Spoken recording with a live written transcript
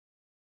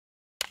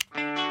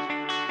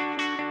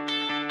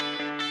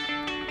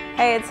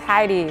Hey, it's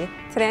Heidi.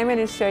 Today I'm going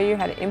to show you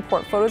how to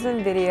import photos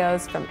and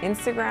videos from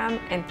Instagram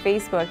and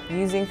Facebook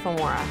using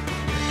Filmora.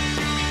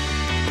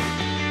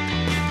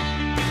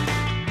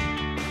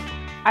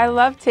 I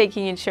love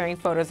taking and sharing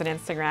photos on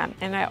Instagram,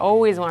 and I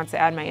always want to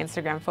add my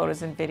Instagram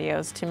photos and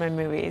videos to my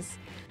movies.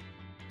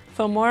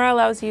 Filmora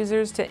allows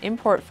users to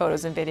import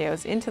photos and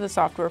videos into the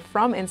software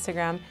from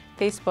Instagram,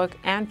 Facebook,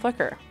 and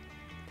Flickr.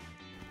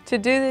 To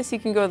do this, you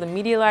can go to the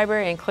Media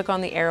Library and click on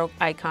the arrow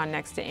icon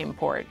next to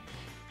Import.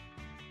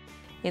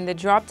 In the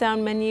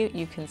drop-down menu,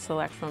 you can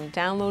select from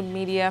Download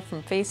Media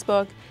from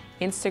Facebook,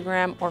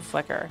 Instagram, or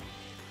Flickr.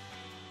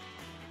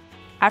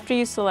 After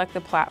you select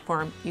the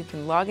platform, you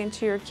can log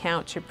into your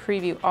account to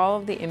preview all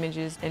of the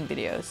images and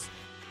videos.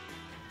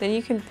 Then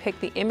you can pick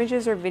the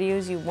images or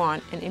videos you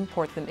want and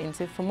import them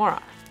into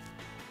Filmora.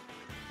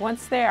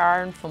 Once they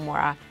are in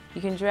Filmora,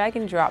 you can drag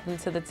and drop them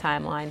to the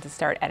timeline to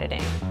start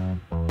editing.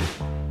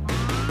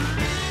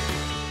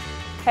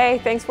 Hey,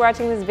 thanks for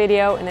watching this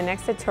video. In the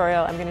next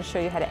tutorial, I'm going to show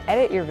you how to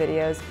edit your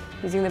videos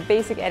using the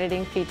basic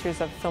editing features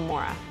of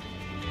Filmora.